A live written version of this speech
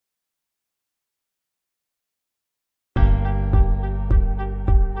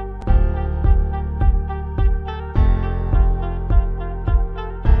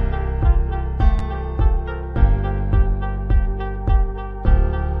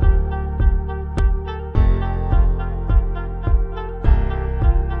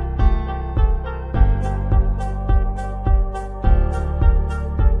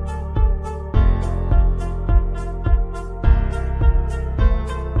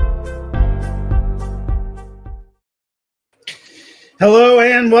Hello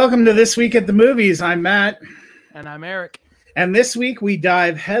and welcome to This Week at the Movies. I'm Matt. And I'm Eric. And this week we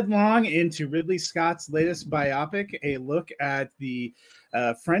dive headlong into Ridley Scott's latest biopic, a look at the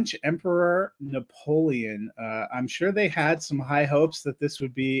French Emperor Napoleon. I'm sure they had some high hopes that this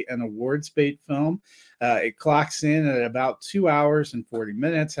would be an awards bait film. It clocks in at about 2 hours and 40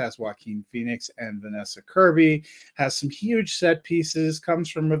 minutes, has Joaquin Phoenix and Vanessa Kirby, has some huge set pieces,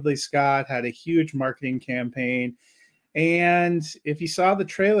 comes from Ridley Scott, had a huge marketing campaign. And if you saw the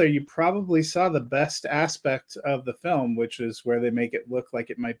trailer, you probably saw the best aspect of the film, which is where they make it look like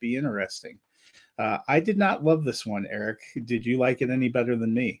it might be interesting. I did not love this one, Eric. Did you like it any better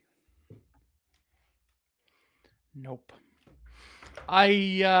than me? Nope.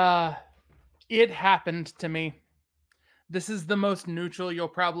 It happened to me. This is the most neutral you'll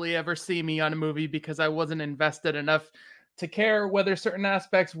probably ever see me on a movie because I wasn't invested enough to care whether certain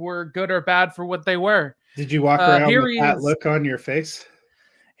aspects were good or bad for what they were. Did you walk around with that look on your face?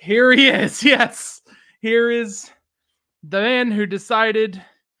 Here he is, yes. Here is the man who decided...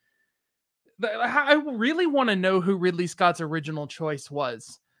 I really want to know who Ridley Scott's original choice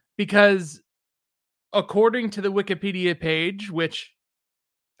was. Because according to the Wikipedia page, which,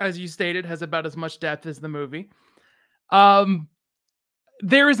 as you stated, has about as much depth as the movie,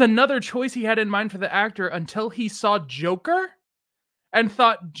 there is another choice he had in mind for the actor until he saw Joker and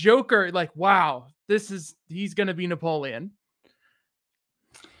thought Joker, like, wow, he's going to be Napoleon.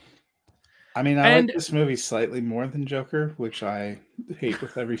 I mean, I like this movie slightly more than Joker, which I hate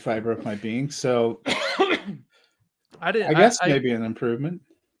with every fiber of my being. So I guess maybe an improvement.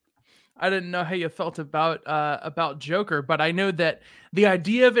 I didn't know how you felt about Joker, but I know that the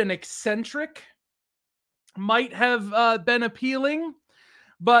idea of an eccentric might have been appealing,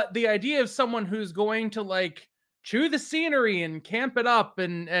 but the idea of someone who's going to like chew the scenery and camp it up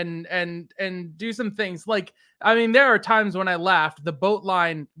and do some things, like, I mean, there are times when I laughed. The boat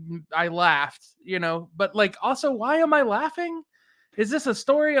line, I laughed, but like, also, why am I laughing? Is this a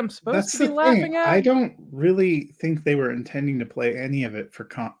story I'm supposed to be laughing at? I don't really think they were intending to play any of it for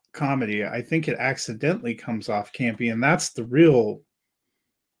comedy. I think it accidentally comes off campy, and that's the real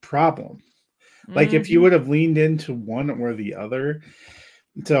problem. Like, if you would have leaned into one or the other.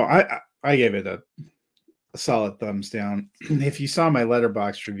 So I gave it a solid thumbs down. If you saw my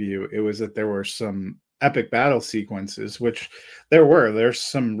Letterboxd review, it was that there were some epic battle sequences, which there's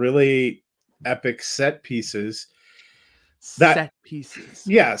some really epic set pieces. Set pieces.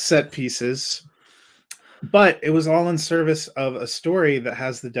 Yeah, set pieces. But it was all in service of a story that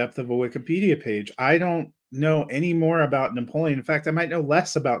has the depth of a Wikipedia page. I don't know any more about Napoleon. In fact, I might know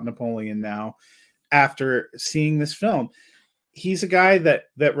less about Napoleon now after seeing this film. He's a guy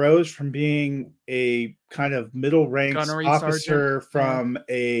that rose from being a kind of middle ranks officer from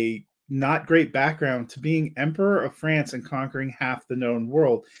a not great background to being emperor of France and conquering half the known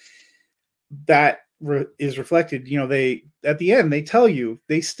world. That is reflected. They at the end they tell you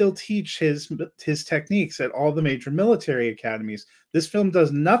they still teach his techniques at all the major military academies. This film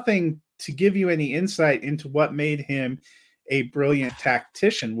does nothing to give you any insight into what made him a brilliant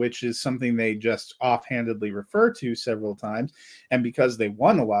tactician, which is something they just offhandedly refer to several times. And because they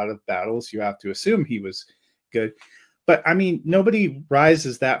won a lot of battles, you have to assume he was good. But I mean, nobody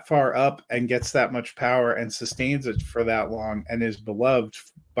rises that far up and gets that much power and sustains it for that long and is beloved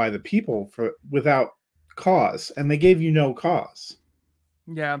by the people without cause. And they gave you no cause.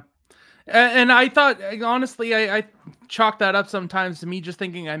 Yeah. And I thought, honestly, I chalk that up sometimes to me just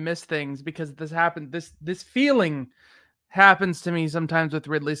thinking I miss things because this happened. This feeling happens to me sometimes with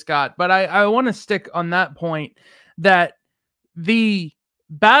Ridley Scott, but I want to stick on that point that the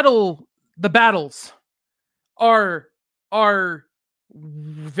battles are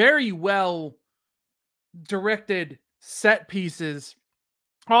very well directed set pieces,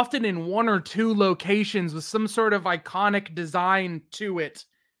 often in one or two locations with some sort of iconic design to it.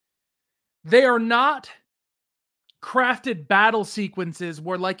 They are not crafted battle sequences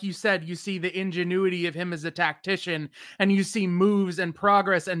where, like you said, you see the ingenuity of him as a tactician and you see moves and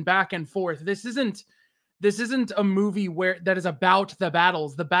progress and back and forth. This isn't a movie that is about the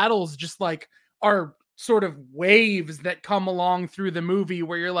battles. The battles just like are sort of waves that come along through the movie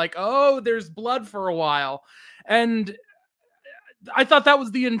where you're like, oh, there's blood for a while. And I thought that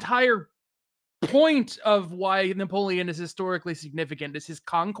was the entire point of why Napoleon is historically significant, is his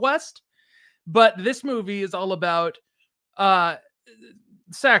conquest. But this movie is all about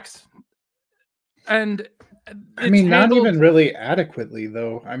sex. And I mean, not even really adequately,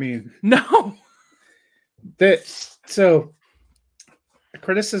 though. I mean, no. So a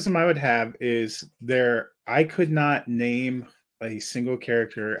criticism I would have is I could not name a single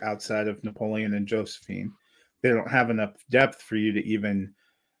character outside of Napoleon and Josephine they don't have enough depth for you to even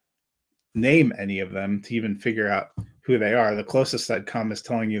name any of them, to even figure out who they are. The closest I'd come is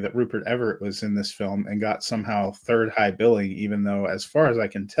telling you that Rupert Everett was in this film and got somehow third high billing, even though, as far as I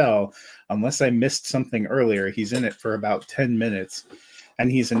can tell, unless I missed something earlier, he's in it for about 10 minutes.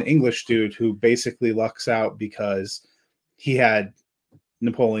 And he's an English dude who basically lucks out because he had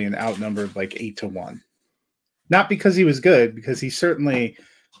Napoleon outnumbered like 8-1. Not because he was good, because he certainly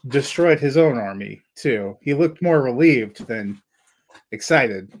destroyed his own army too. He looked more relieved than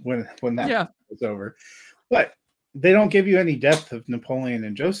excited when that was over. But they don't give you any depth of Napoleon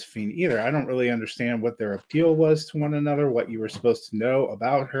and Josephine either. I don't really understand what their appeal was to one another, what you were supposed to know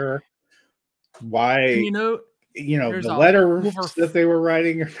about her, why, And the letters that they were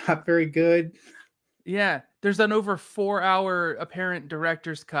writing are not very good. Yeah, there's an over 4-hour apparent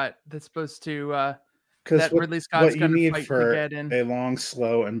director's cut that's supposed to that Ridley Scott's going to fight to get in. A long,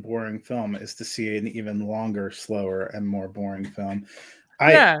 slow, and boring film is to see an even longer, slower, and more boring film.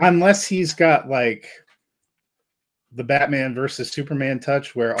 Unless he's got like the Batman versus Superman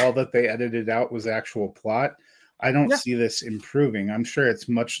touch where all that they edited out was actual plot, I don't see this improving. I'm sure it's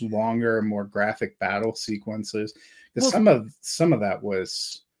much longer, more graphic battle sequences, because some of that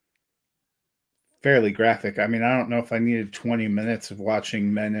was fairly graphic. I mean, I don't know if I needed 20 minutes of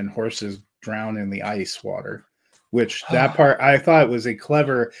watching men and horses drown in the ice water, which that part I thought was a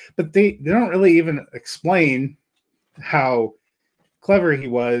clever, but they don't really even explain how clever he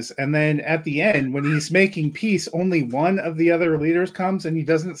was. And then at the end, when he's making peace, only one of the other leaders comes and he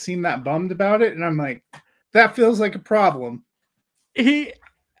doesn't seem that bummed about it. And I'm like, that feels like a problem.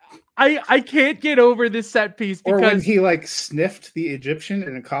 I can't get over this set piece because... Or when he like sniffed the Egyptian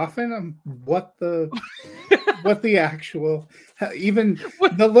in a coffin, what the actual, even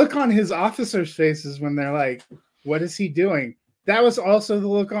the look on his officers' faces when they're like, what is he doing? That was also the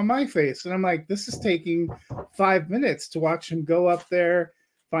look on my face. And I'm like, this is taking 5 minutes to watch him go up there,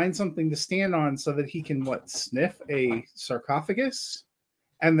 find something to stand on so that he can sniff a sarcophagus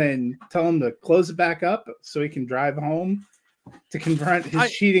and then tell him to close it back up so he can drive home to confront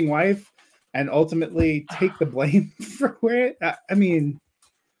his cheating wife and ultimately take the blame for it. I mean,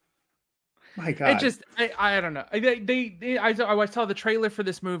 my God. It just, I don't know. I saw the trailer for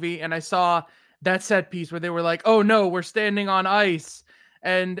this movie and I saw that set piece where they were like, oh no, we're standing on ice.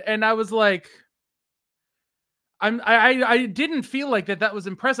 And I was like, I didn't feel like that was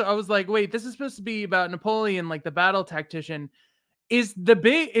impressive. I was like, wait, this is supposed to be about Napoleon, like the battle tactician. Is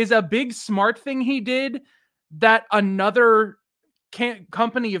a big smart thing he did that another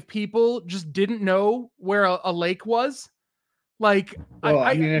company of people just didn't know where a lake was? Like, well,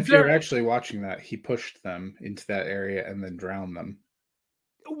 I mean, if you're actually watching that, he pushed them into that area and then drowned them.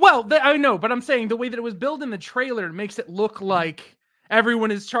 Well, I know, but I'm saying the way that it was built in the trailer makes it look like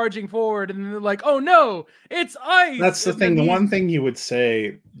everyone is charging forward and they're like, oh no, it's ice. That's the thing. The one thing you would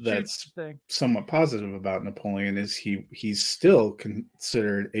say that's somewhat positive about Napoleon is he's still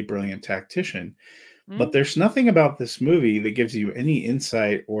considered a brilliant tactician. But there's nothing about this movie that gives you any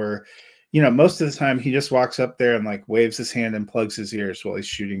insight or, most of the time he just walks up there and like waves his hand and plugs his ears while he's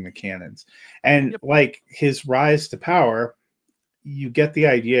shooting the cannons. And like his rise to power, you get the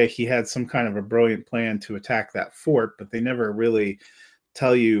idea he had some kind of a brilliant plan to attack that fort, but they never really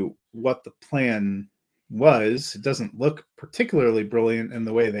tell you what the plan was. It doesn't look particularly brilliant in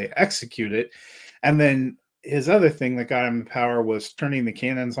the way they execute it. And then his other thing that got him the power was turning the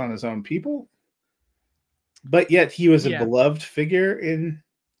cannons on his own people. But yet he was a beloved figure in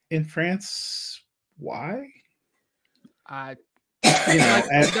France. Why? The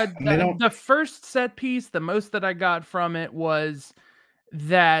first set piece, the most that I got from it was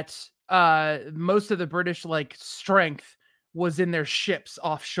that most of the British strength was in their ships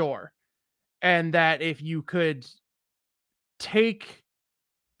offshore, and that if you could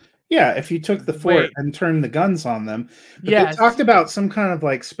if you took the fort and turned the guns on them. But they talked about some kind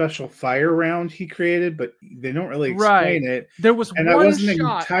of special fire round he created, but they don't really explain it. There was and one I wasn't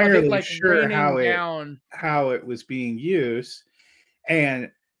shot entirely of it, sure how it was being used.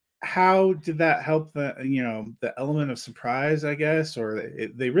 And how did that help the element of surprise, I guess? Or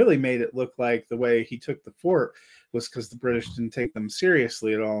they really made it look like the way he took the fort was because the British didn't take them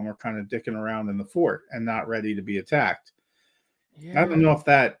seriously at all and were kind of dicking around in the fort and not ready to be attacked. I don't know if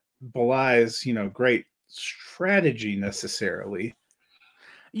that belies, great strategy necessarily.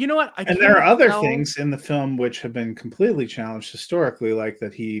 You know what? And there are other things in the film which have been completely challenged historically, like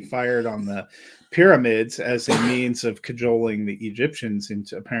that he fired on the pyramids as a means of cajoling the Egyptians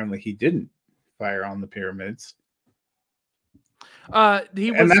into. Apparently, he didn't fire on the pyramids.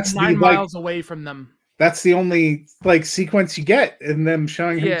 He was 9 miles away from them. That's the only sequence you get in them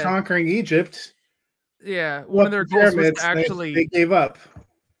showing him conquering Egypt. Yeah, one Well, of their the goals was to pyramids, they actually, gave up.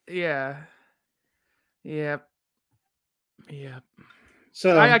 yeah, yeah, yeah. I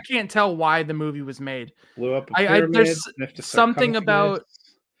So can't tell why the movie was made. blew up a I there's pyramid, sniffed a something sarcophagus. about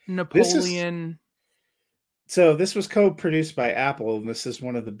This is Napoleon. So this was co-produced by Apple, and this is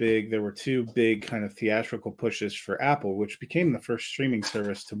one of the big. There were two big kind of theatrical pushes for Apple, which became the first streaming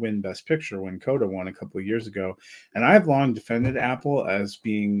service to win Best Picture when Coda won a couple of years ago. And I've long defended Apple as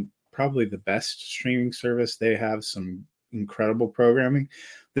being probably the best streaming service. They have some incredible programming.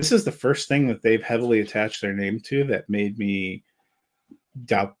 This is the first thing that they've heavily attached their name to that made me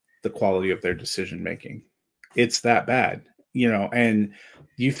doubt the quality of their decision making. It's that bad, and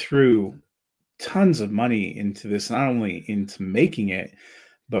you threw tons of money into this, not only into making it,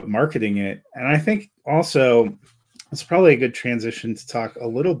 but marketing it. And I think also it's probably a good transition to talk a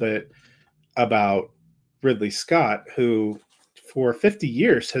little bit about Ridley Scott, who for 50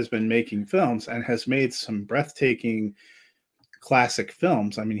 years has been making films and has made some breathtaking classic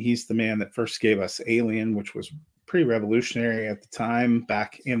films. I mean, he's the man that first gave us Alien, which was pretty revolutionary at the time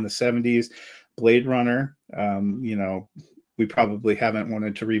back in the 70s. Blade Runner, we probably haven't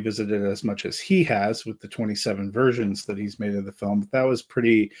wanted to revisit it as much as he has with the 27 versions that he's made of the film, but that was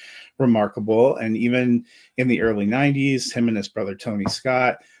pretty remarkable. And even in the early 90s, him and his brother Tony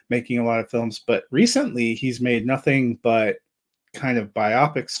Scott making a lot of films. But recently, he's made nothing but kind of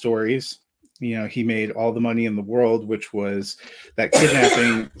biopic stories. He made All the Money in the World, which was that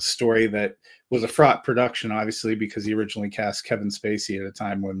kidnapping story that was a fraught production, obviously, because he originally cast Kevin Spacey at a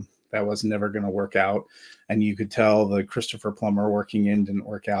time when that was never going to work out. And you could tell the Christopher Plummer working in didn't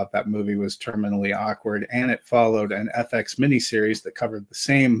work out. That movie was terminally awkward. And it followed an FX miniseries that covered the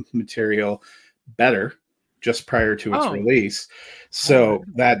same material better just prior to its release. So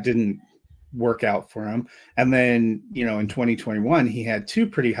that didn't work out for him. And then, in 2021, he had two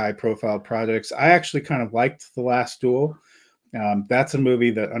pretty high profile projects. I actually kind of liked The Last Duel. That's a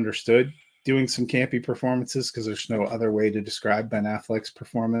movie that understood doing some campy performances, because there's no other way to describe Ben Affleck's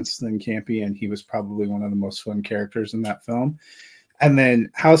performance than campy, and he was probably one of the most fun characters in that film. And then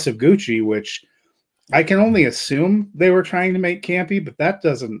House of Gucci, which I can only assume they were trying to make campy, but that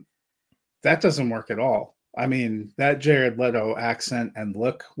doesn't work at all. I mean, that Jared Leto accent and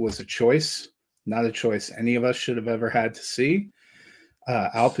look was a choice, not a choice any of us should have ever had to see.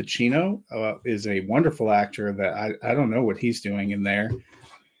 Al Pacino is a wonderful actor that I don't know what he's doing in there.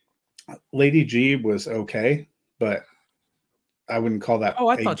 Lady G was okay, but I wouldn't call that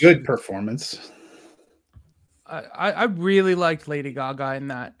a good performance. I really liked Lady Gaga in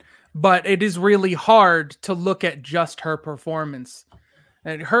that, but it is really hard to look at just her performance.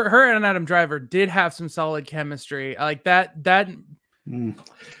 And her and Adam Driver did have some solid chemistry. Like that.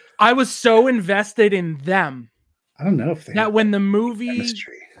 I was so invested in them. I don't know if they that when the movie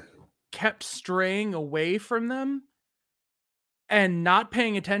chemistry kept straying away from them and not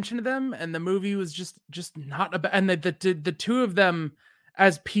paying attention to them, and the movie was just not about, and the two of them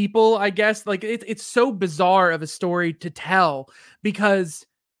as people, I guess, like it's so bizarre of a story to tell, because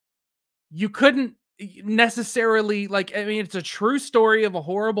you couldn't necessarily, like, I mean, it's a true story of a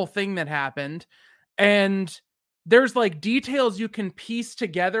horrible thing that happened, and there's like details you can piece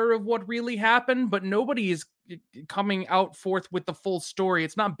together of what really happened, but nobody is coming out forth with the full story.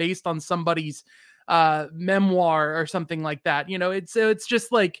 It's not based on somebody's memoir or something like that. It's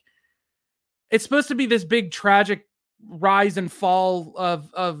just like, it's supposed to be this big tragic rise and fall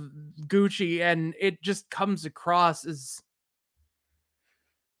of Gucci, and it just comes across as,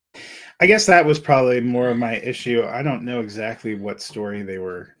 I guess that was probably more of my issue. I don't know exactly what story they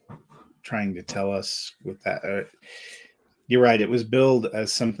were trying to tell us with that. You're right. It was billed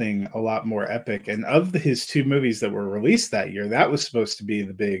as something a lot more epic. And of his two movies that were released that year, that was supposed to be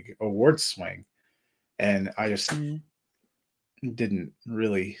the big award swing. And I just didn't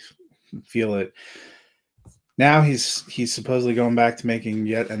really feel it. Now he's supposedly going back to making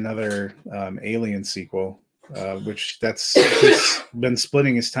yet another Alien sequel, which he's been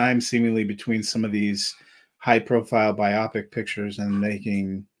splitting his time seemingly between some of these high-profile biopic pictures and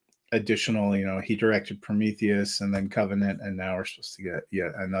making additional. He directed Prometheus and then Covenant, and now we're supposed to get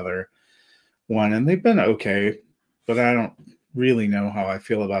yet another one, and they've been okay, but I don't really know how I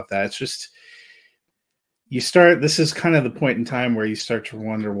feel about that. It's just, this is kind of the point in time where you start to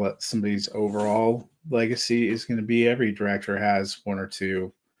wonder what somebody's overall legacy is going to be. Every director has one or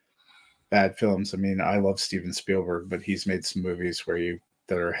two bad films. I mean, I love Steven Spielberg, but he's made some movies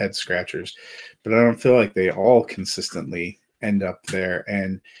that are head scratchers, but I don't feel like they all consistently end up there.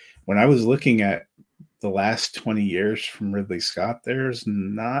 And when I was looking at the last 20 years from Ridley Scott, there's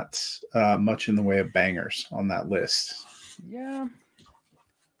not much in the way of bangers on that list. yeah.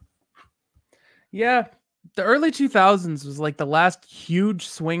 Yeah, the early 2000s was like the last huge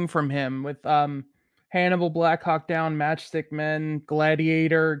swing from him with Hannibal, Black Hawk Down, Matchstick Men,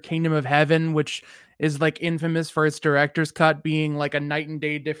 Gladiator, Kingdom of Heaven, which is like infamous for its director's cut being like a night and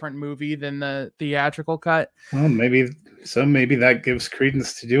day different movie than the theatrical cut. Well, maybe that gives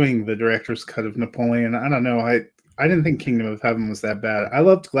credence to doing the director's cut of Napoleon. I don't know. I didn't think Kingdom of Heaven was that bad. I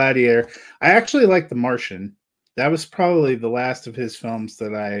loved Gladiator. I actually liked The Martian. That was probably the last of his films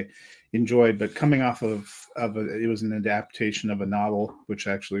that I enjoyed, but coming off of it was an adaptation of a novel, which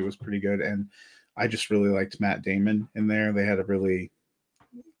actually was pretty good, and I just really liked Matt Damon in there. They had a really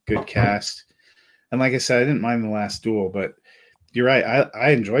good cast, and like I said, I didn't mind The Last Duel, but you're right.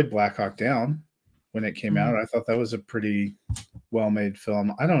 I enjoyed Black Hawk Down when it came out. I thought that was a pretty well-made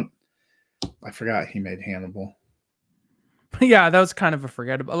film. I forgot he made Hannibal. Yeah, that was kind of a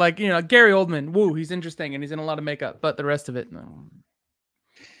forgettable. Like, Gary Oldman, woo, he's interesting and he's in a lot of makeup, but the rest of it, no.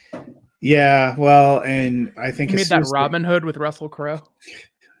 Yeah, well, and I think he made that Robin Hood with Russell Crowe.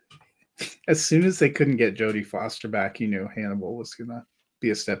 As soon as they couldn't get Jodie Foster back, you knew Hannibal was gonna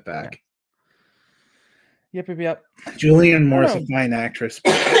be a step back. Yep. Julianne Moore's a fine actress,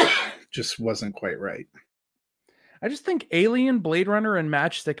 but just wasn't quite right. I just think Alien, Blade Runner, and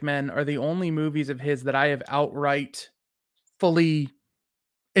Matchstick Men are the only movies of his that I have outright fully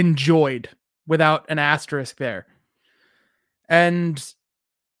enjoyed without an asterisk there. And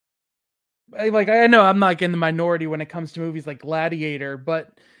I know I'm like in the minority when it comes to movies like Gladiator,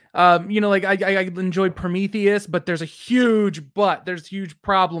 but I enjoyed Prometheus, but there's huge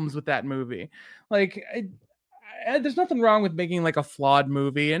problems with that movie. Like, there's nothing wrong with making like a flawed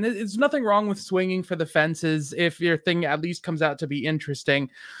movie, and it's nothing wrong with swinging for the fences if your thing at least comes out to be interesting.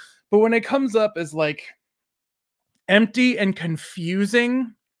 But when it comes up as like empty and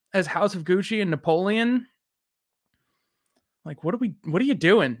confusing as House of Gucci and Napoleon, like what are you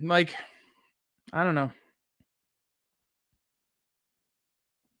doing? Like, I don't know.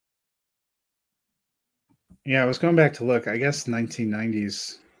 Yeah, I was going back to look. I guess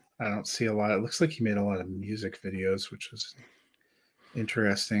 1990s. I don't see a lot. It looks like he made a lot of music videos, which was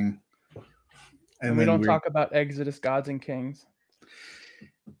interesting. And we don't talk about Exodus, Gods and Kings.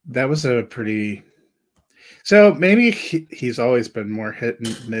 That was a pretty. So maybe he's always been more hit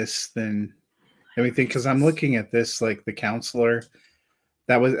and miss than anything. Because I'm looking at this, like The Counselor.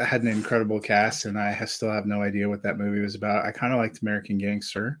 That had an incredible cast, and I still have no idea what that movie was about. I kind of liked American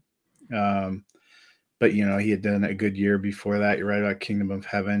Gangster. But, he had done a good year before that. You're right about Kingdom of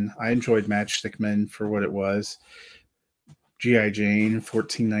Heaven. I enjoyed Matchstick Men for what it was. G.I. Jane,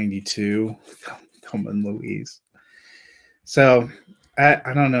 1492, Thelma and Louise. So, I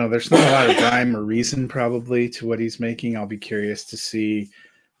don't know. There's not a lot of rhyme or reason probably to what he's making. I'll be curious to see.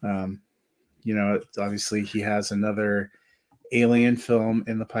 Obviously he has another Alien film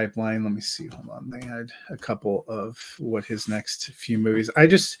in the pipeline. Let me see. Hold on. They had a couple of what his next few movies. I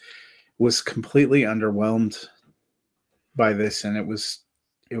just was completely underwhelmed by this, and it was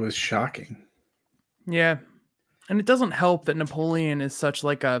shocking. Yeah. And it doesn't help that Napoleon is such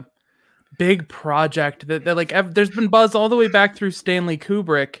like a big project that like there's been buzz all the way back through Stanley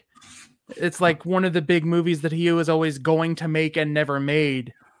Kubrick. It's like one of the big movies that he was always going to make and never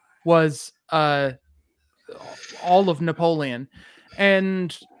made was all of Napoleon.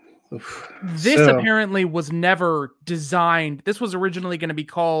 And this apparently was never designed. This was originally going to be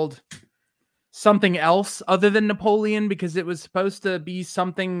called something else other than Napoleon, because it was supposed to be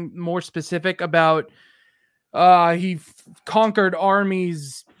something more specific about he conquered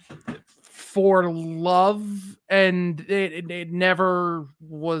armies for love, and it never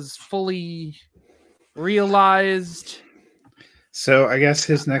was fully realized. So I guess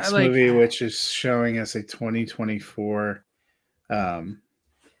his next movie, which is showing as a 2024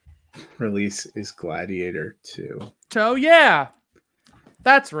 release, is Gladiator 2. So yeah,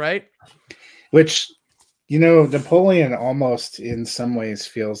 that's right. Which, Napoleon almost in some ways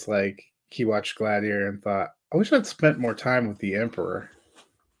feels like he watched Gladiator and thought, I wish I'd spent more time with the Emperor.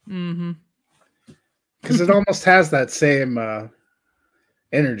 Mm-hmm. Because it almost has that same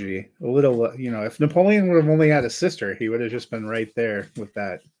energy. A little, if Napoleon would have only had a sister, he would have just been right there with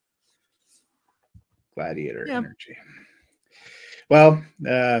that Gladiator energy. Well,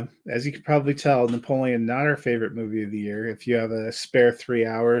 as you can probably tell, Napoleon, not our favorite movie of the year. If you have a spare 3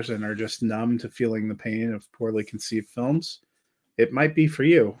 hours and are just numb to feeling the pain of poorly conceived films, it might be for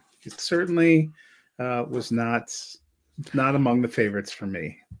you. It certainly was not among the favorites for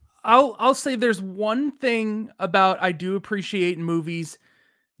me. I'll say there's one thing about I do appreciate movies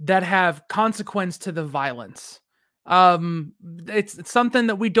that have consequence to the violence. It's something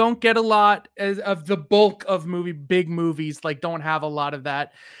that we don't get a lot of the bulk of big movies, like don't have a lot of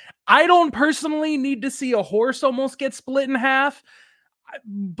that. I don't personally need to see a horse almost get split in half,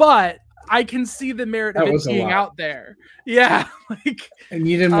 but I can see the merit of That it was a being lot. out there. Yeah, like And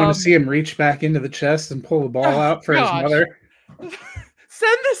you didn't want to see him reach back into the chest and pull the ball oh, out for his gosh. mother.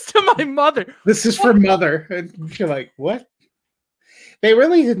 Send this to my mother. This is for mother. And you're like, what? They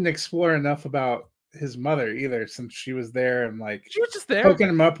really didn't explore enough about his mother either, since she was there and like She was just there. poking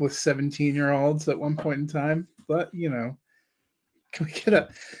him up with 17-year-olds at one point in time. But can we get a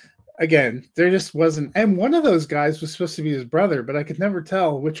again? There just wasn't, and one of those guys was supposed to be his brother, but I could never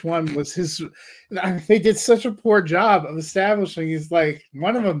tell which one was his. They did such a poor job of establishing. He's like,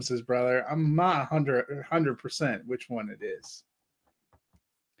 one of them's his brother. I'm not 100% which one it is.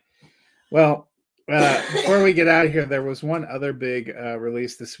 Well, before we get out of here, there was one other big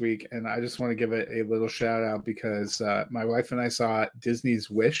release this week, and I just want to give it a little shout out because my wife and I saw Disney's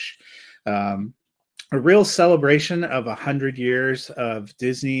Wish, a real celebration of 100 years of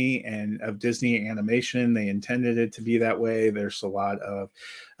Disney and of Disney animation. They intended it to be that way. There's a lot of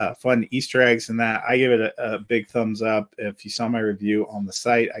fun Easter eggs in that. I give it a big thumbs up. If you saw my review on the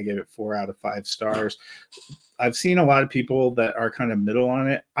site, I gave it 4 out of 5 stars. I've seen a lot of people that are kind of middle on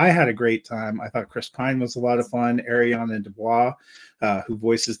it. I had a great time. I thought Chris Pine was a lot of fun. Ariana DeBois, who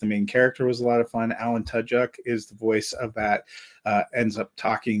voices the main character, was a lot of fun. Alan Tudyk is the voice of that ends up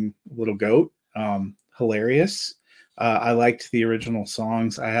talking little goat. Hilarious. I liked the original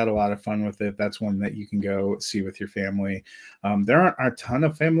songs. I had a lot of fun with it. That's one that you can go see with your family. There aren't a ton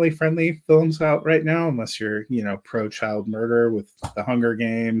of family-friendly films out right now, unless you're, pro-child murder with The Hunger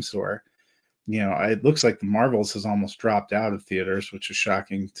Games, or it looks like The Marvels has almost dropped out of theaters, which is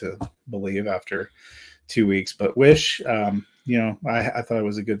shocking to believe after 2 weeks. But Wish, I thought it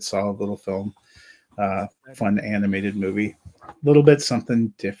was a good, solid little film. Fun animated movie. A little bit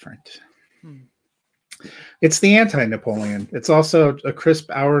something different. It's the anti-Napoleon. It's also a crisp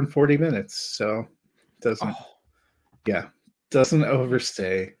hour and 40 minutes. So doesn't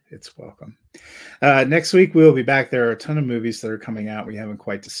overstay its welcome. Next week, we'll be back. There are a ton of movies that are coming out. We haven't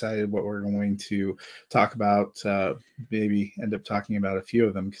quite decided what we're going to talk about. Maybe end up talking about a few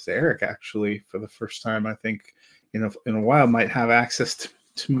of them, because Eric actually, for the first time, I think, in a while, might have access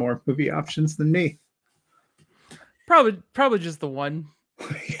to more movie options than me. Probably just the one.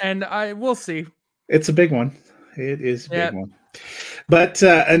 And we'll see. It's a big one. It is a big one. But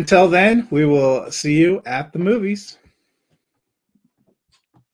until then, we will see you at the movies.